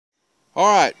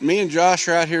Alright, me and Josh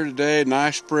are out here today,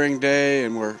 nice spring day,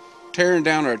 and we're tearing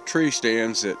down our tree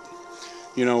stands that,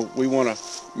 you know, we want to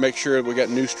make sure we got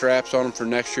new straps on them for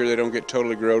next year. They don't get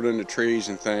totally growed into trees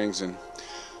and things. And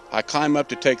I climb up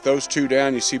to take those two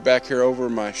down. You see back here over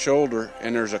my shoulder,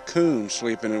 and there's a coon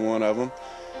sleeping in one of them.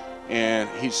 And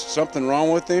he's something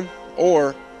wrong with him,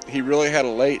 or he really had a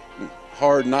late,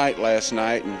 hard night last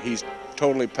night, and he's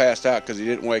totally passed out because he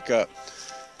didn't wake up.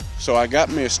 So I got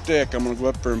me a stick. I'm going to go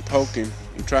up there and poke him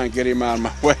and try and get him out of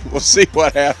my way. We'll see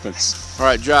what happens. All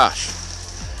right, Josh.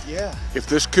 Yeah. If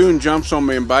this coon jumps on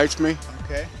me and bites me,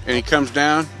 okay, and he comes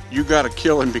down, you got to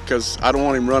kill him because I don't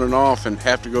want him running off and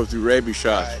have to go through rabies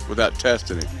shots without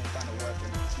testing him.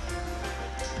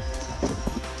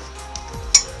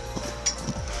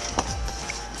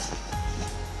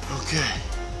 Okay.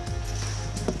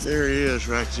 There he is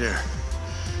right there.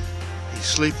 He's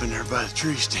sleeping there by the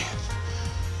tree stand.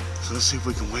 So let's see if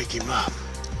we can wake him up.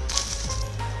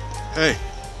 Hey.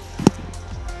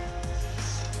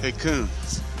 Hey, coon.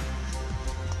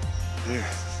 There.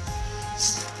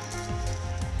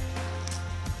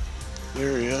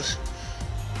 There he is.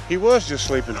 He was just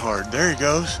sleeping hard. There he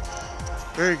goes.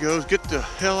 There he goes. Get the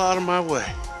hell out of my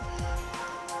way.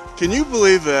 Can you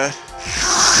believe that?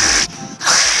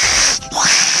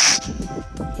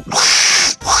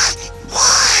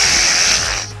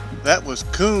 That was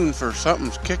coon for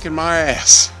something's kicking my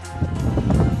ass.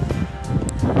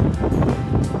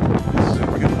 This is a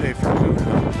good day for coon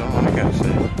hunting, is all I gotta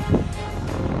say.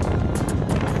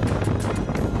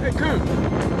 Hey, coon!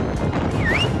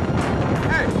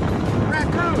 Hey,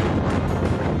 raccoon!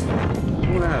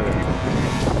 Come out of there.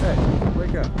 Hey,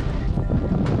 wake up.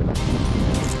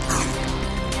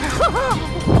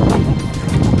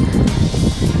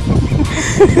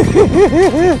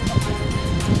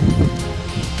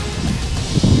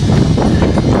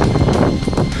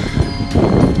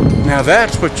 Now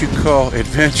that's what you call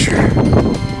adventure. that's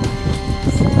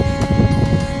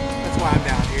why I'm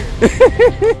down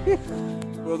here.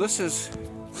 Well, this is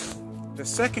the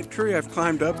second tree I've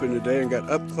climbed up in today and got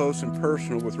up close and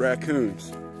personal with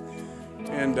raccoons.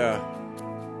 And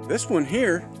this one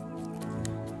here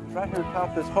is right here on top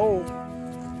of this hole.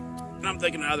 And I'm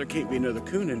thinking, now there can't be another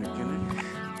coon in there, can there?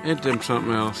 Ain't them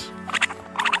something else?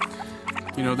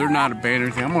 You know, they're not abandoned or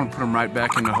anything. I'm gonna put them right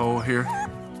back in the hole here.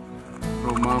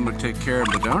 Little mama take care of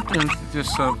them, but aren't they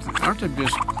just something? Aren't they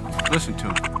just, listen to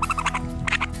them.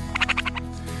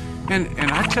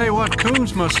 And I tell you what,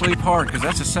 coons must sleep hard, because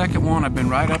that's the second one I've been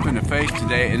right up in the face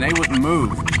today, and they wouldn't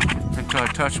move until I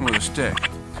touched them with a stick.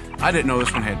 I didn't know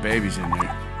this one had babies in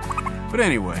there. But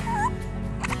anyway, I'm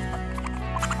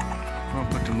gonna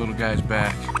put the little guys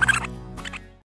back.